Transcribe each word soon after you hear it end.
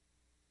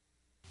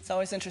It's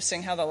always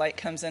interesting how the light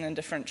comes in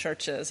different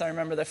churches. I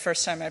remember the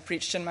first time I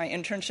preached in my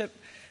internship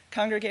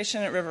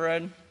congregation at River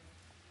Road.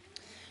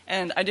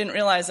 And I didn't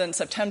realize that in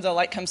September the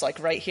light comes like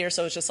right here,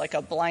 so it was just like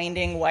a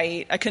blinding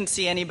white. I couldn't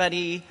see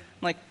anybody.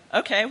 I'm like,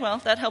 okay, well,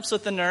 that helps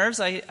with the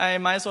nerves. I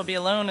might as well be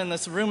alone in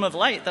this room of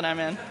light that I'm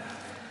in.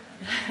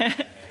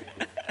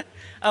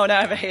 Oh, now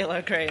I have a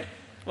halo, great.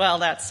 Well,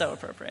 that's so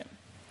appropriate.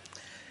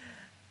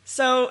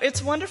 So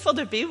it's wonderful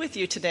to be with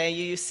you today,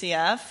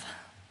 UUCF,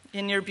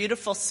 in your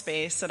beautiful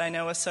space that I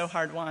know was so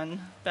hard-won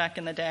back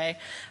in the day.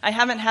 I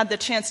haven't had the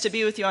chance to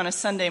be with you on a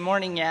Sunday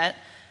morning yet,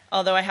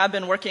 although I have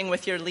been working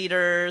with your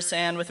leaders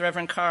and with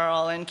Reverend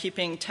Carl and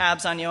keeping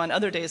tabs on you on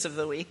other days of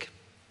the week.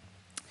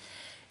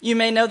 You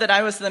may know that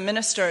I was the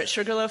minister at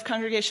Sugarloaf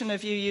Congregation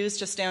of UU's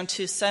just down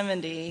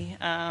 270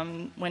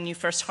 when you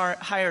first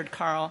hired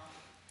Carl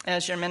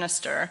as your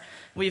minister.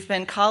 We've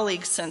been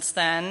colleagues since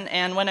then,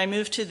 and when I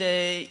moved to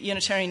the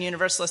Unitarian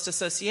Universalist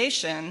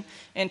Association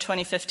in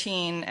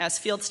 2015 as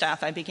field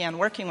staff, I began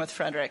working with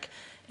Frederick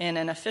in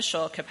an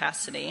official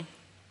capacity.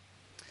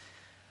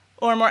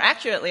 Or more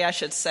accurately, I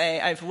should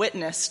say, I've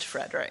witnessed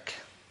Frederick.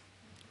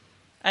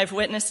 I've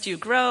witnessed you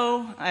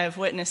grow, I've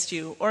witnessed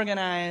you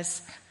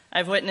organize,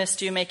 I've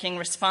witnessed you making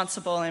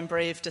responsible and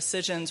brave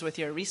decisions with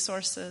your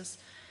resources.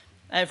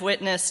 I've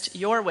witnessed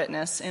your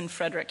witness in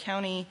Frederick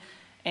County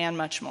and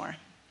much more.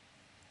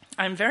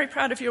 I'm very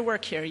proud of your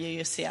work here,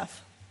 UUCF.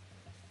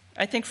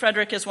 I think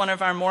Frederick is one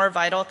of our more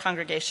vital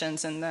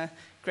congregations in the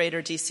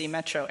greater DC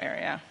metro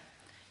area,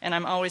 and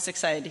I'm always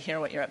excited to hear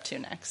what you're up to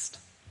next.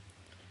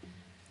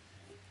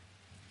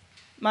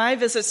 My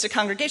visits to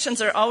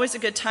congregations are always a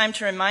good time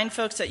to remind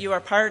folks that you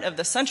are part of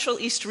the Central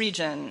East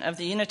region of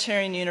the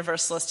Unitarian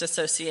Universalist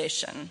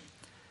Association.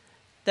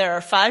 There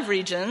are 5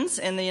 regions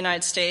in the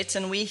United States,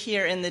 and we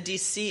here in the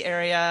D.C.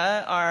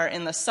 area are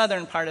in the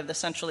southern part of the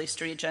Central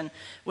East region,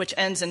 which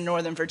ends in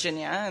Northern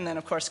Virginia, and then,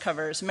 of course,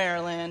 covers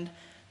Maryland,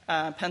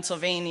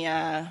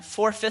 Pennsylvania,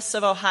 4/5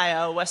 of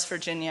Ohio, West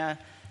Virginia,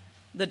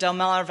 the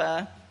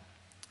Delmarva,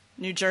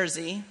 New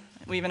Jersey.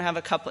 We even have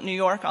a couple, New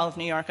York, all of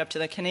New York up to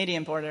the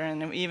Canadian border,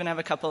 and we even have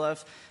a couple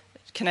of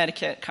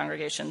Connecticut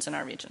congregations in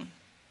our region.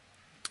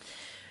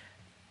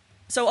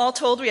 So all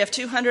told, we have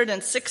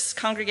 206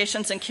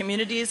 congregations and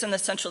communities in the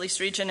Central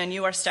East region, and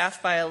you are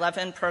staffed by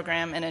 11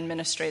 program and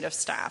administrative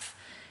staff.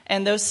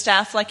 And those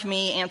staff, like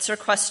me, answer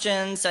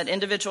questions that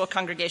individual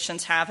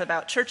congregations have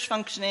about church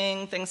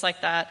functioning, things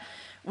like that.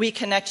 We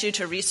connect you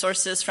to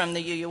resources from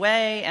the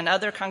UUA and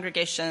other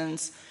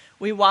congregations.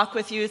 We walk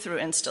with you through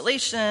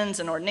installations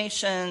and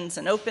ordinations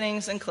and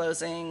openings and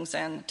closings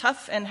and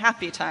tough and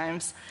happy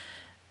times.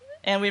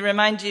 And we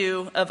remind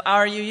you of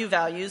our UU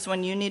values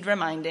when you need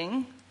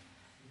reminding.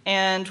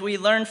 And we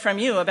learn from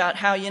you about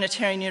how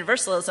Unitarian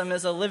Universalism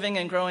is a living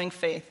and growing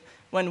faith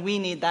when we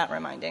need that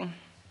reminding.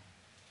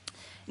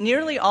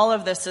 Nearly all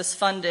of this is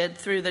funded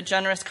through the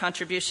generous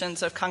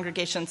contributions of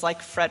congregations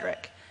like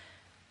Frederick,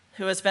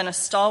 who has been a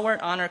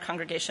stalwart honor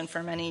congregation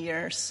for many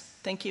years.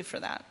 Thank you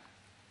for that.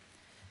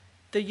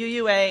 The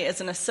UUA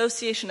is an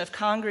association of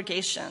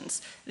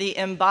congregations, the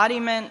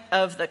embodiment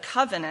of the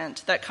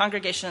covenant that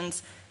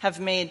congregations have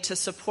made to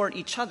support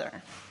each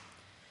other.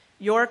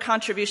 Your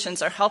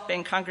contributions are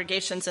helping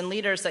congregations and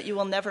leaders that you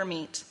will never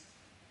meet,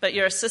 but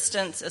your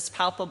assistance is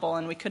palpable,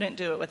 and we couldn't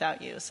do it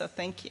without you, so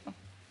thank you.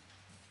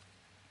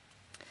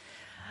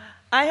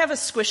 I have a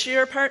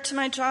squishier part to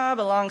my job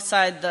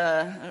alongside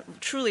the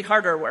truly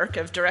harder work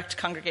of direct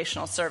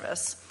congregational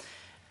service.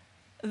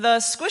 The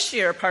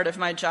squishier part of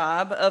my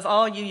job, of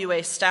all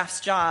UUA staff's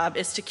job,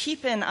 is to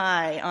keep an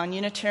eye on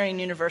Unitarian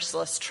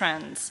Universalist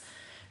trends,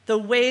 the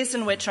ways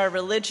in which our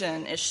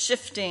religion is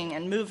shifting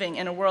and moving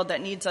in a world that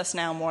needs us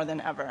now more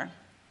than ever.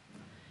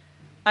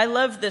 I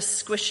love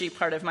this squishy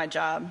part of my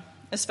job,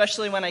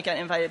 especially when I get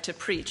invited to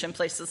preach in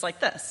places like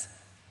this.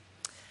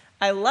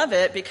 I love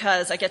it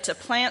because I get to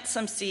plant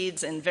some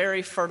seeds in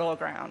very fertile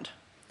ground.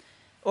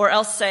 Or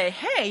else say,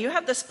 hey, you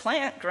have this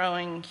plant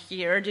growing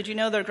here. Did you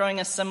know they're growing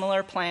a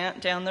similar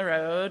plant down the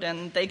road?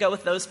 And they go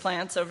with those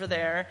plants over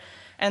there.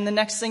 And the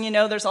next thing you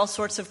know, there's all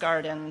sorts of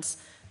gardens.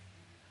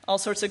 All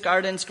sorts of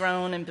gardens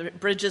grown and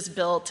bridges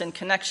built and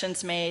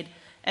connections made.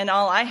 And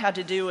all I had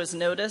to do was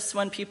notice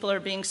when people are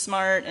being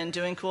smart and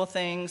doing cool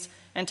things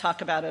and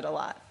talk about it a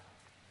lot.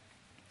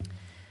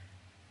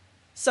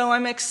 So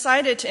I'm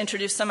excited to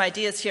introduce some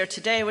ideas here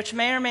today, which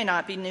may or may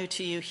not be new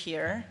to you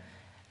here,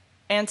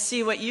 and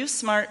see what you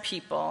smart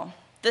people,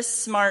 this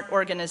smart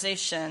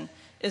organization,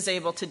 is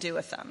able to do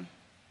with them.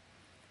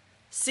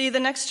 See, the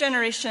next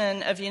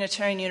generation of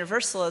Unitarian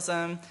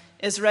Universalism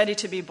is ready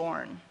to be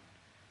born,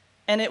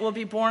 and it will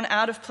be born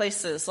out of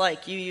places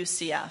like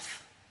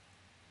UUCF.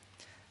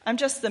 I'm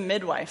just the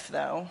midwife,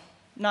 though.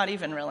 Not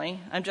even really.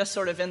 I'm just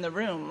sort of in the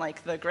room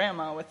like the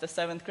grandma with the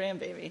 7th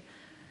grandbaby.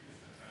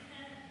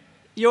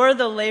 You're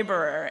the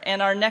laborer,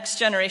 and our next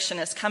generation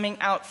is coming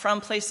out from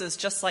places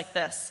just like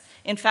this.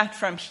 In fact,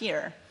 from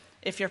here,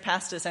 if your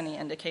past is any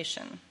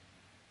indication.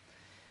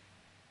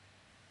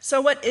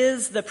 So what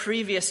is the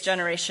previous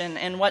generation,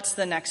 and what's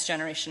the next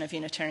generation of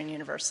Unitarian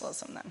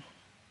Universalism then?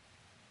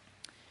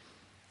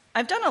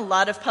 I've done a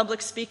lot of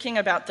public speaking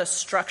about the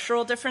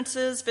structural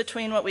differences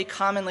between what we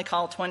commonly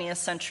call 20th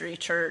century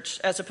church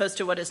as opposed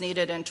to what is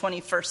needed in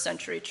 21st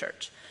century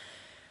church.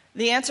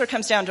 The answer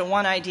comes down to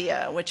one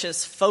idea, which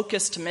is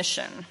focused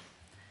mission.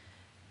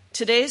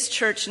 Today's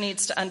church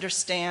needs to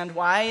understand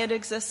why it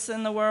exists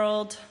in the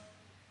world.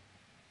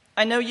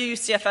 I know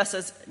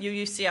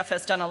UUCF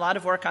has done a lot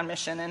of work on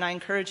mission, and I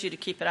encourage you to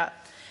keep it up.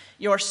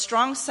 Your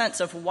strong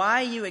sense of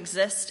why you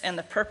exist and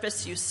the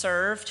purpose you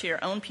serve to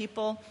your own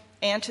people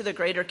and to the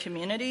greater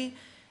community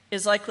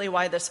is likely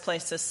why this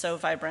place is so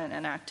vibrant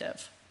and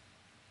active.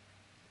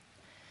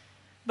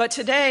 But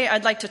today,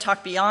 I'd like to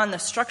talk beyond the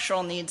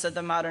structural needs of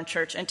the modern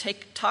church and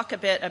talk a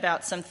bit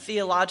about some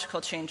theological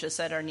changes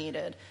that are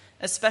needed,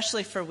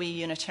 especially for we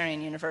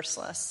Unitarian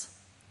Universalists.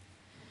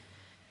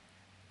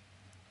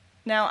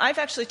 Now, I've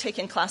actually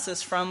taken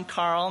classes from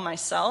Carl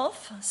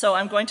myself, so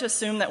I'm going to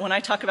assume that when I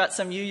talk about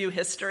some UU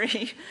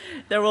history,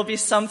 there will be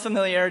some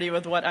familiarity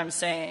with what I'm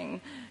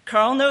saying.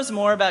 Carl knows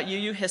more about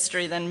UU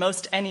history than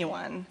most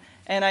anyone,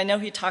 and I know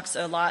he talks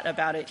a lot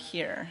about it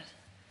here.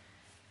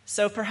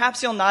 So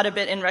perhaps you'll nod a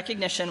bit in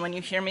recognition when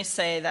you hear me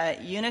say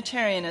that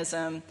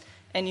Unitarianism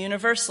and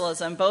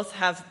Universalism both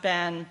have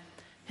been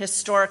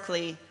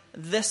historically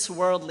this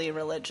worldly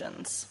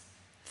religions,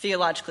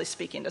 theologically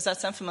speaking. Does that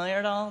sound familiar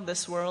at all,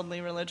 this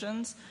worldly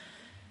religions?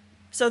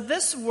 So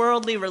this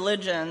worldly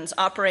religions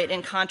operate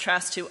in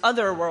contrast to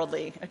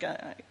otherworldly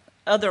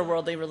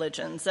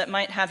religions that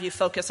might have you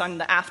focus on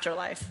the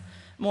afterlife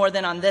more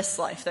than on this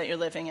life that you're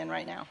living in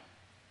right now.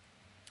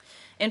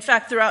 In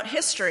fact, throughout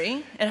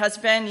history, it has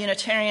been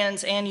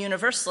Unitarians and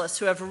Universalists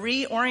who have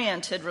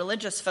reoriented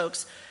religious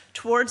folks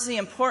towards the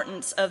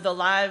importance of the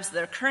lives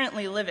they're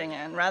currently living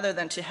in, rather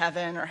than to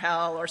heaven or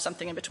hell or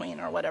something in between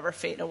or whatever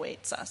fate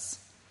awaits us.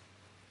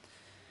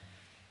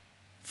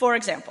 For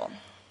example,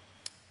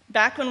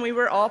 back when we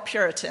were all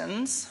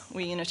Puritans,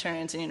 we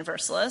Unitarians and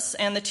Universalists,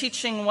 and the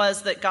teaching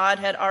was that God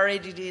had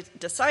already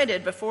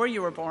decided before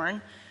you were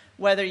born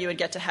whether you would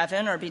get to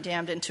heaven or be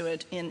damned into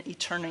it in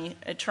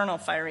eternal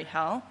fiery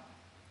hell,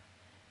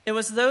 it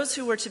was those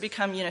who were to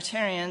become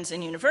Unitarians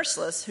and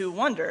Universalists who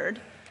wondered,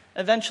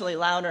 eventually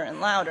louder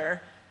and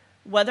louder,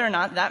 whether or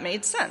not that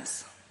made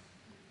sense.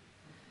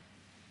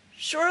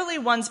 Surely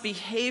one's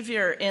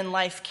behavior in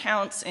life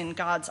counts in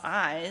God's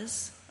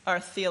eyes, our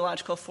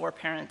theological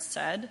foreparents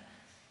said.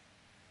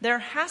 There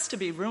has to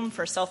be room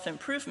for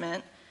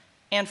self-improvement,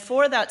 and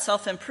for that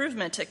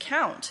self-improvement to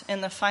count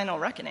in the final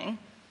reckoning,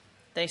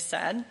 they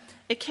said,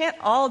 it can't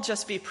all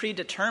just be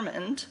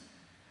predetermined,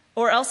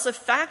 or else the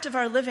fact of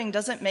our living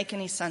doesn't make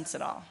any sense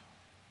at all.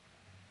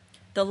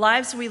 The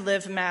lives we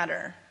live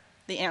matter,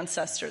 the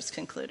ancestors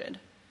concluded.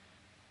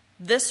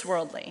 This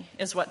worldly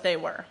is what they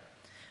were.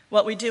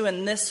 What we do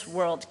in this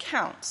world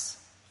counts,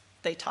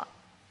 they taught.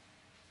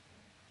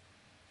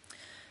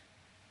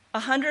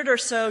 100 or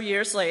so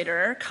years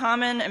later,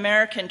 common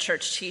American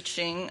church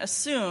teaching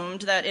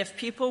assumed that if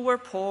people were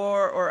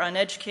poor or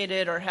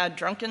uneducated or had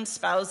drunken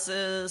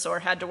spouses or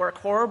had to work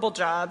horrible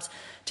jobs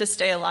to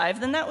stay alive,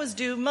 then that was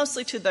due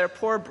mostly to their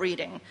poor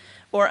breeding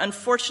or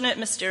unfortunate,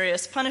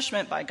 mysterious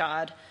punishment by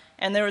God,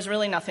 and there was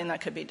really nothing that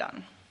could be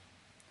done.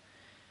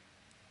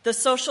 The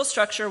social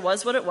structure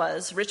was what it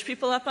was, rich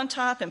people up on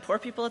top and poor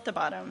people at the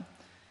bottom.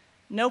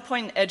 No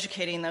point in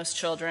educating those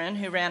children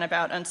who ran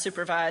about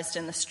unsupervised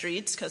in the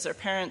streets because their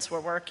parents were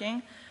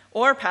working,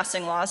 or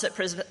passing laws that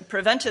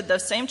prevented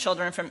those same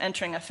children from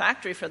entering a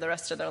factory for the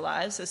rest of their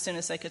lives as soon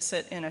as they could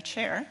sit in a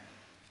chair.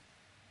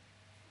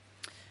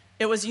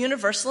 It was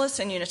Universalists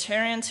and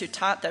Unitarians who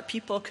taught that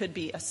people could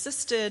be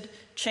assisted,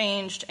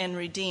 changed, and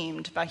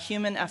redeemed by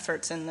human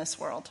efforts in this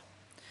world,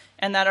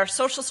 and that our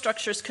social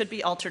structures could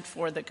be altered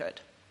for the good.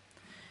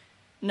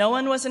 No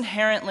one was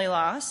inherently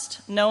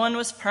lost. No one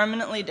was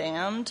permanently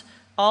damned.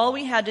 All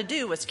we had to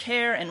do was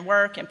care and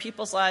work, and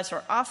people's lives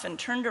were often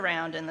turned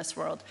around in this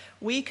world.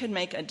 We could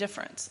make a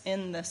difference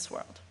in this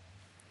world.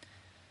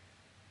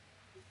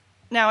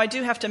 Now, I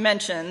do have to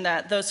mention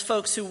that those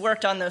folks who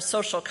worked on those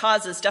social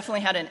causes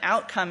definitely had an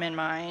outcome in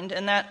mind,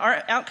 and that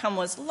our outcome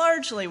was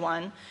largely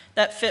one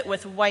that fit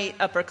with white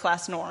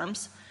upper-class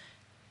norms.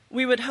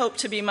 We would hope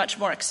to be much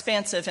more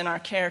expansive in our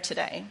care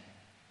today.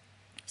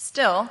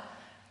 Still,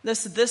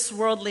 this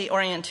worldly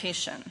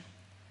orientation,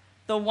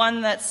 the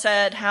one that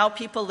said how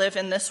people live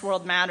in this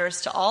world matters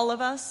to all of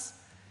us,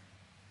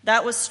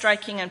 that was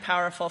striking and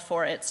powerful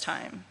for its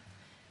time.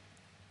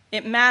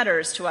 It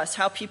matters to us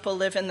how people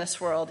live in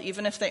this world,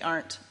 even if they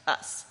aren't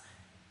us.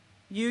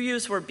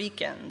 UUs were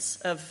beacons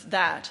of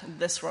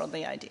this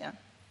worldly idea.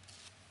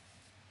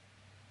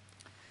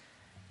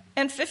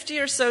 And 50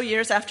 or so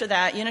years after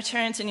that,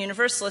 Unitarians and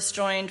Universalists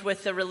joined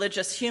with the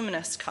religious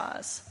humanist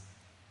cause.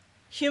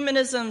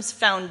 Humanism's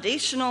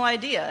foundational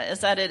idea is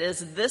that it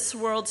is this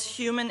world's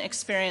human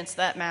experience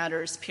that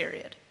matters,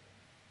 period.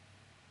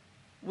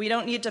 We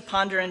don't need to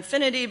ponder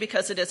infinity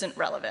because it isn't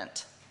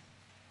relevant.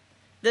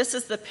 This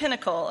is the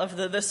pinnacle of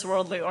the this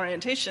worldly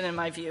orientation, in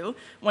my view,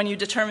 when you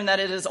determine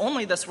that it is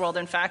only this world,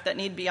 in fact, that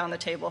need be on the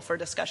table for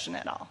discussion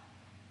at all.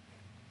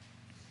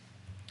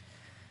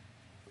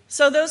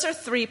 So those are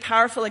three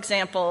powerful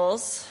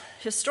examples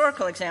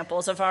historical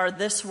examples of our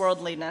this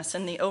worldliness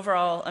in the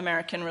overall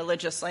American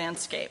religious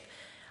landscape.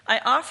 I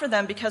offer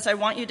them because I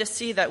want you to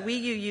see that we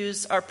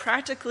UUs are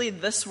practically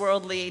this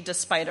worldly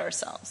despite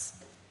ourselves.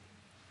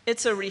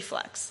 It's a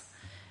reflex.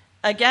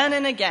 Again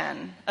and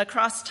again,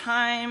 across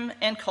time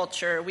and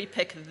culture, we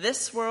pick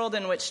this world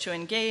in which to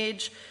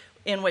engage,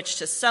 in which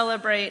to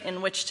celebrate,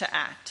 in which to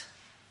act,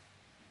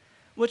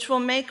 which will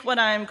make what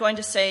I'm going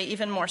to say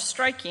even more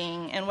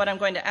striking and what I'm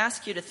going to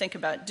ask you to think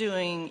about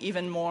doing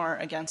even more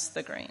against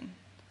the grain.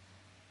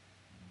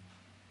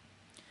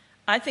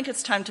 I think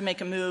it's time to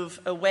make a move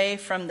away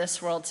from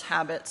this world's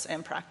habits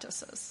and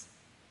practices.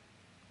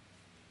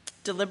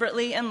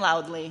 Deliberately and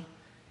loudly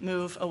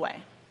move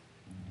away.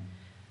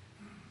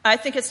 I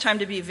think it's time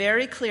to be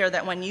very clear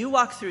that when you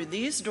walk through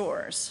these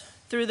doors,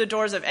 through the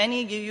doors of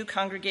any UU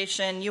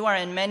congregation, you are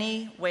in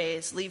many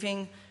ways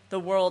leaving the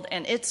world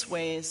and its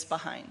ways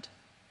behind.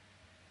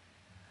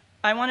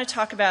 I want to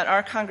talk about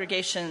our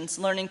congregations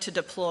learning to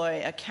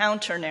deploy a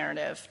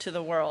counter-narrative to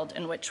the world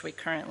in which we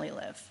currently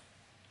live.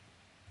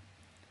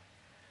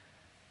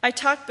 I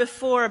talked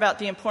before about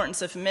the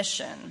importance of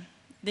mission,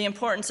 the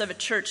importance of a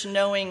church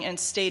knowing and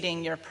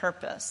stating your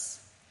purpose.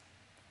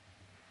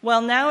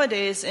 Well,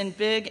 nowadays, in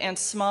big and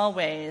small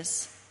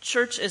ways,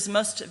 church is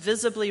most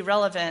visibly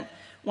relevant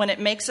when it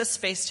makes a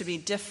space to be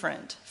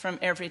different from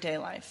everyday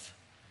life,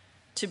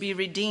 to be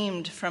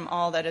redeemed from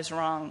all that is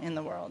wrong in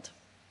the world.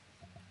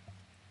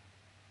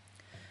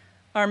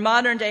 Our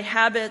modern-day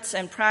habits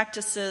and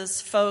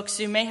practices, folks,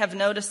 you may have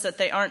noticed that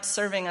they aren't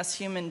serving us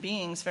human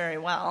beings very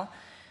well.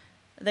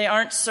 They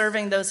aren't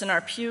serving those in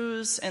our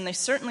pews, and they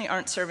certainly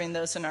aren't serving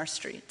those in our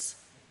streets.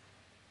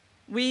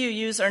 We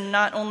UUs are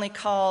not only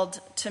called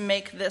to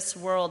make this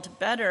world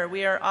better,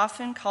 we are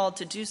often called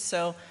to do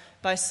so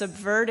by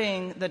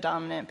subverting the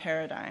dominant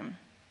paradigm,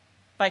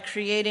 by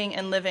creating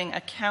and living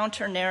a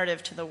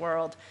counter-narrative to the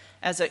world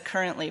as it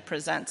currently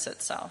presents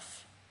itself.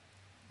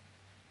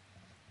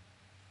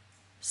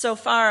 So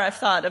far, I've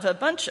thought of a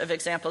bunch of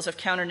examples of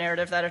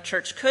counter-narrative that a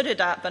church could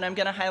adopt, but I'm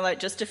going to highlight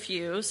just a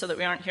few so that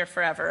we aren't here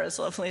forever, as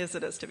lovely as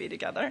it is to be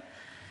together.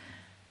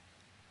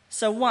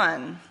 So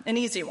one, an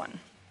easy one.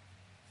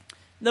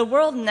 The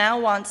world now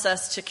wants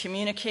us to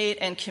communicate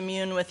and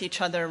commune with each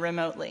other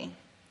remotely,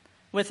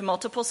 with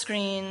multiple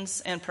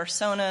screens and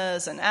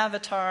personas and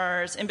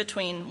avatars in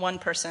between one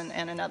person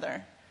and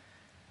another.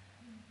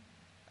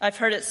 I've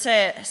heard it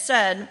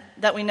said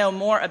that we know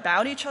more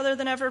about each other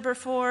than ever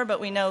before,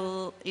 but we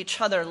know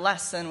each other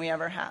less than we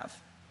ever have.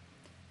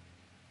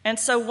 And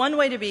so one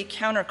way to be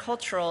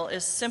countercultural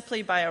is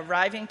simply by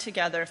arriving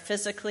together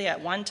physically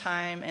at one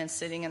time and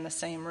sitting in the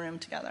same room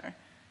together.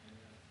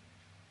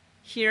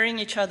 Hearing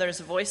each other's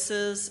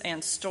voices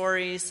and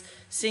stories,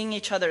 seeing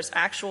each other's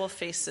actual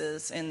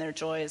faces in their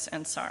joys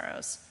and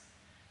sorrows.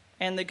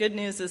 And the good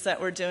news is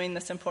that we're doing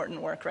this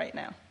important work right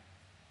now.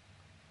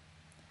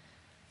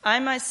 I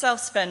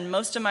myself spend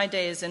most of my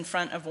days in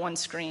front of one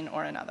screen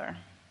or another.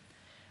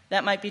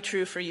 That might be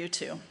true for you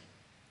too.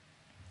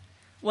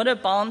 What a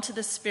balm to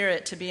the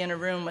spirit to be in a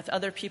room with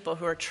other people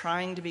who are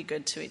trying to be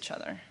good to each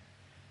other.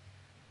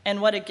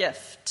 And what a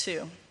gift,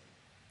 too.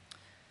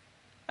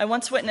 I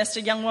once witnessed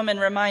a young woman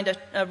remind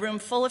a room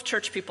full of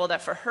church people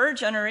that for her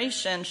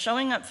generation,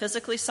 showing up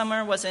physically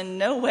somewhere was in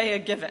no way a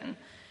given.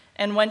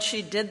 And when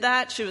she did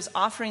that, she was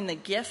offering the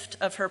gift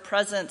of her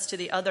presence to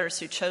the others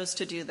who chose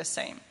to do the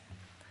same.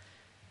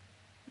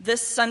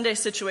 This Sunday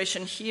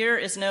situation here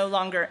is no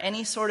longer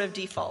any sort of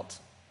default.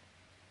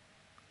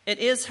 It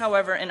is,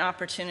 however, an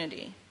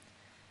opportunity.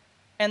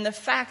 And the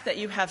fact that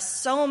you have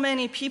so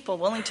many people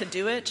willing to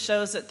do it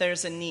shows that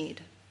there's a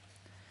need,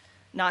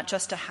 not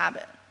just a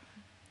habit.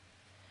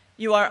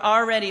 You are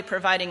already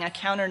providing a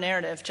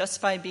counter-narrative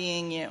just by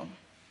being you.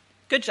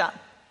 Good job.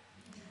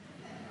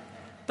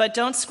 But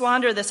don't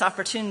squander this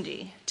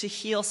opportunity to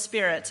heal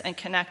spirits and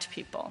connect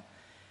people.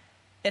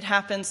 It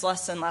happens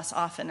less and less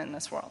often in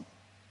this world.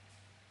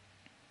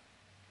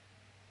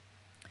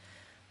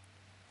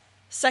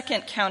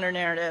 Second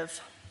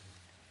counter-narrative.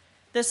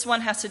 This one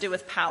has to do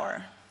with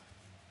power.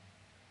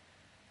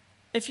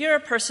 If you're a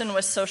person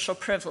with social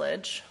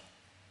privilege,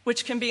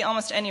 which can be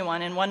almost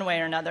anyone in one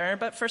way or another,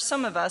 but for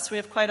some of us, we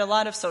have quite a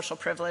lot of social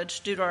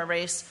privilege due to our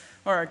race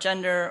or our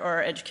gender or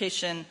our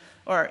education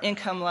or our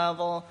income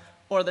level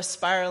or the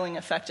spiraling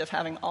effect of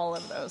having all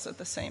of those at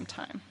the same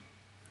time.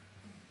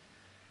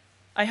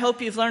 I hope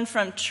you've learned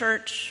from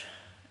church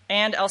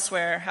and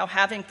elsewhere how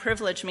having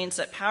privilege means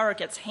that power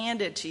gets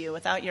handed to you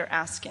without your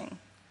asking,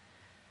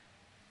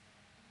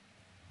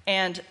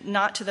 and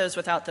not to those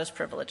without those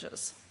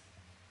privileges.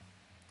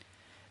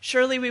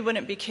 Surely we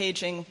wouldn't be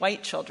caging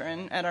white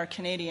children at our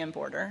Canadian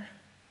border.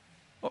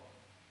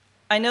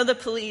 I know the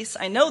police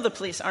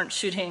aren't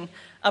shooting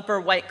upper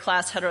white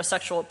class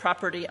heterosexual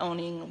property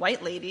owning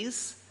white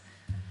ladies.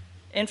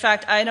 In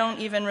fact, I don't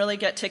even really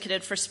get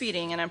ticketed for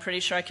speeding, and I'm pretty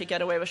sure I could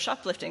get away with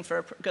shoplifting for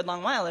a good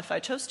long while if I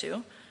chose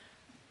to.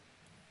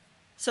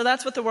 So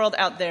that's what the world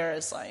out there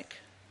is like,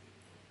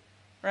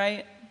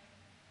 right?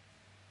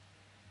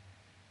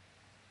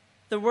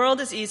 The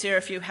world is easier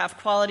if you have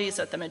qualities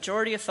that the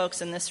majority of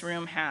folks in this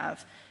room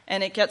have,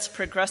 and it gets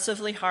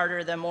progressively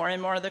harder the more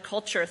and more the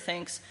culture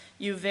thinks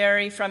you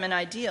vary from an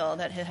ideal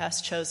that it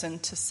has chosen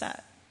to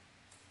set.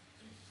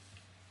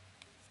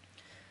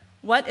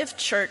 What if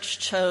church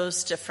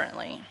chose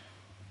differently?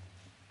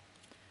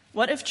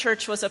 What if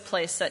church was a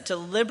place that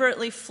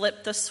deliberately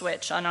flipped the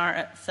switch on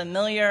our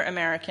familiar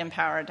American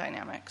power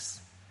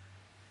dynamics?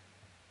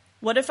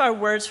 What if our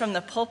words from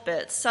the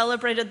pulpit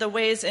celebrated the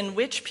ways in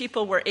which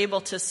people were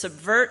able to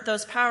subvert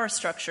those power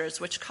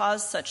structures which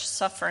caused such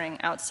suffering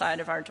outside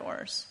of our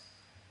doors?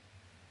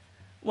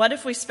 What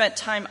if we spent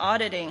time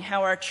auditing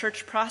how our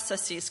church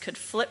processes could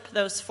flip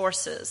those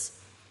forces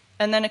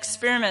and then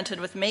experimented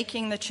with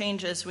making the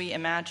changes we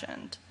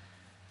imagined?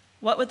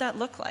 What would that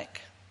look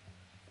like?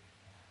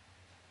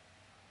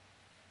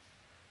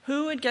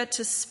 Who would get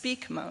to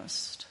speak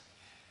most?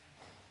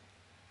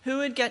 Who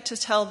would get to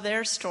tell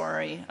their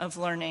story of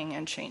learning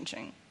and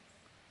changing?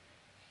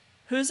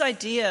 Whose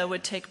idea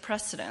would take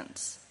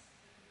precedence?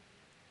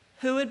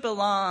 Who would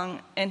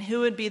belong and who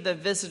would be the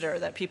visitor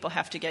that people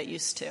have to get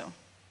used to?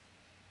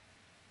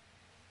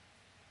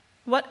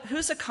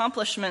 Whose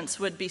accomplishments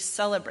would be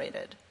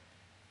celebrated,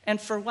 and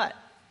for what?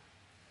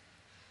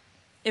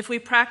 If we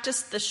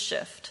practiced this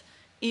shift,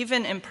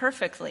 even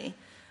imperfectly,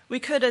 we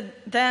could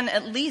then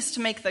at least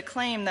make the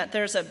claim that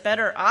there's a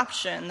better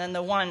option than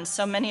the one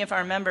so many of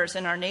our members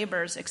and our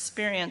neighbors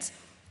experience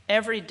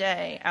every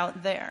day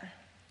out there.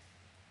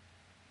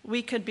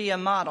 We could be a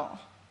model,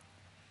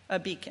 a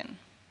beacon.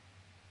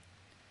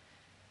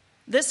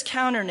 This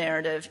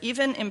counter-narrative,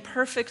 even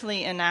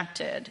imperfectly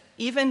enacted,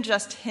 even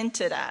just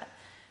hinted at,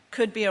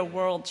 could be a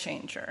world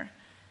changer.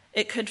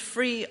 It could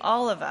free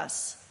all of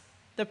us,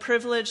 the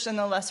privileged and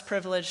the less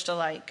privileged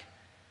alike,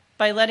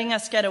 by letting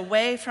us get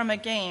away from a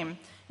game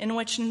in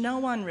which no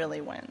one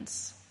really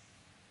wins.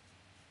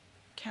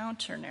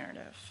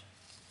 Counter-narrative.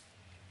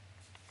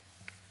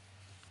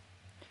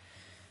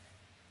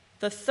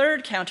 The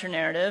third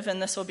counter-narrative,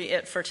 and this will be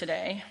it for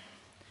today,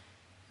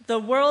 the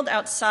world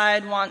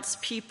outside wants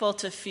people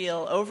to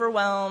feel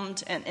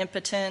overwhelmed and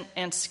impotent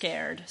and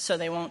scared so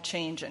they won't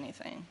change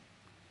anything.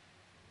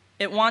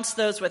 It wants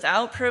those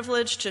without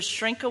privilege to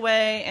shrink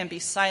away and be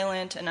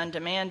silent and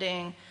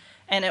undemanding,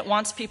 and it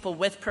wants people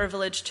with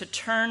privilege to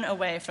turn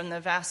away from the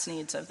vast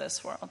needs of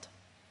this world.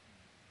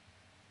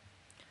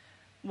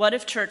 What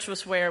if church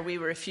was where we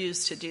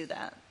refused to do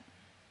that?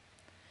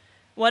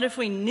 What if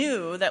we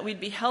knew that we'd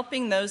be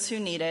helping those who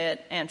need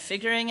it and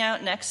figuring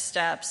out next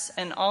steps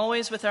and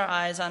always with our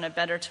eyes on a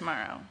better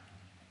tomorrow?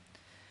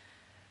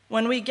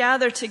 When we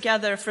gather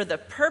together for the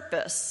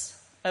purpose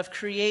of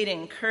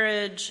creating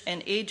courage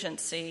and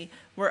agency,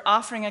 we're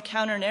offering a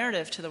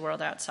counter-narrative to the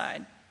world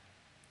outside.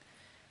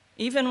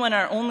 Even when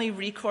our only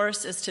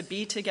recourse is to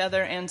be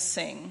together and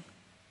sing.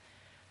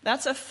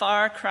 That's a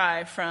far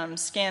cry from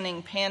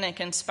scanning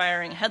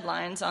panic-inspiring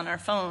headlines on our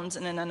phones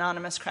in an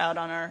anonymous crowd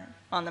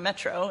on the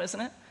metro,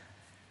 isn't it?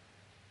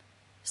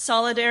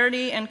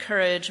 Solidarity and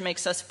courage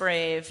makes us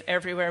brave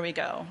everywhere we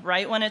go,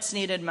 right when it's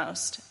needed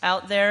most,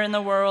 out there in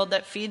the world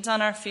that feeds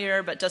on our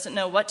fear but doesn't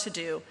know what to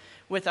do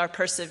with our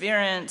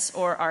perseverance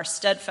or our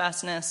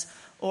steadfastness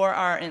or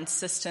our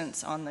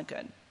insistence on the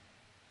good.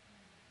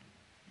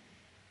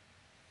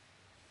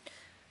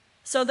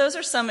 So those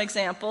are some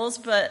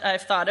examples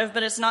I've thought of,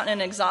 but it's not an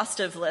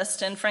exhaustive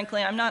list, and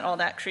frankly, I'm not all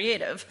that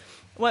creative.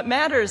 What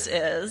matters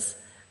is,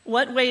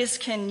 what ways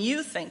can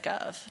you think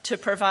of to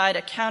provide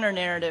a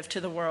counter-narrative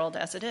to the world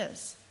as it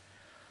is?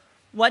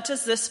 What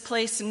does this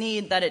place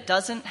need that it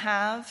doesn't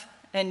have,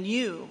 and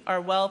you are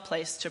well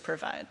placed to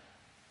provide?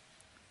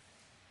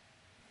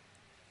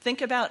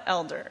 Think about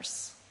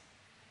elders.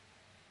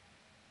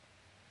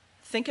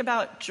 Think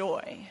about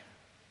joy.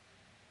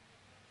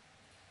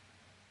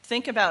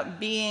 Think about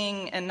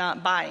being and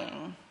not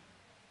buying.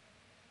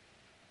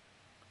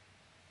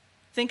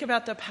 Think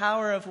about the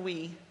power of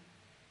we.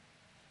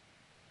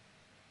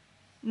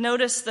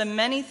 Notice the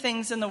many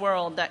things in the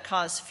world that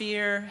cause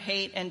fear,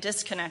 hate, and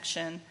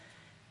disconnection,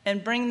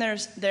 and bring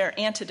their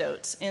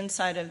antidotes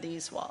inside of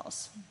these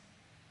walls.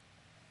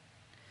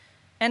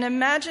 And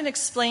imagine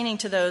explaining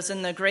to those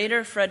in the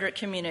greater Frederick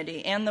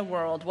community and the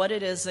world what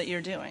it is that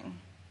you're doing.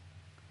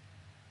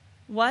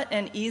 What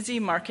an easy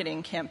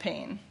marketing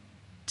campaign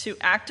to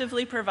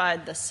actively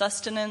provide the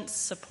sustenance,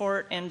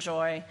 support, and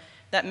joy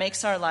that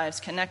makes our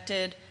lives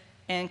connected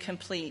and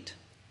complete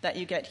that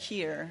you get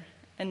here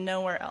and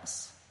nowhere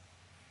else.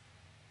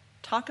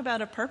 Talk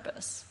about a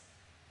purpose.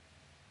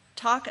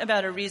 Talk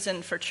about a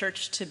reason for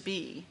church to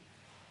be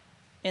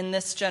in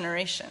this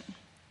generation.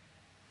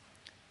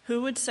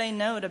 Who would say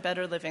no to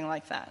better living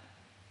like that?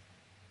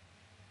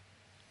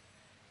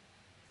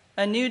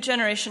 A new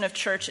generation of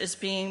church is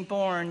being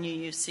born,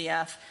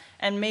 UUCF,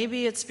 and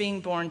maybe it's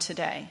being born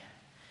today.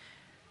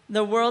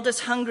 The world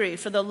is hungry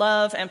for the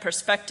love and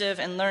perspective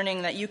and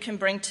learning that you can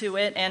bring to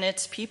it and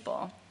its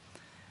people.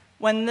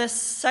 When this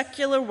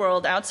secular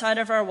world outside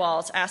of our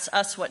walls asks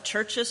us what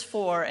church is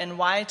for and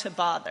why to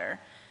bother,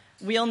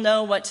 we'll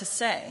know what to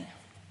say.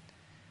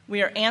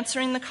 We are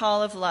answering the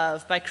call of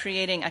love by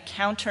creating a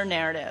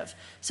counter-narrative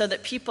so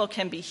that people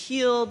can be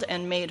healed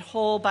and made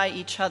whole by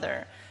each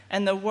other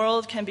and the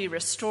world can be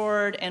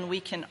restored, and we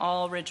can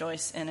all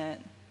rejoice in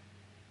it,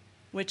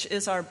 which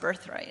is our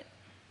birthright,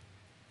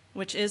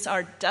 which is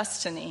our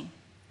destiny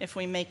if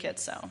we make it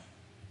so.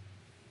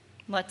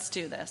 Let's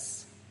do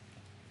this.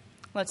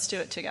 Let's do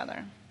it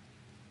together.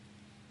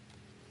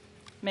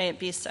 May it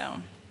be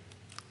so.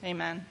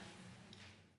 Amen.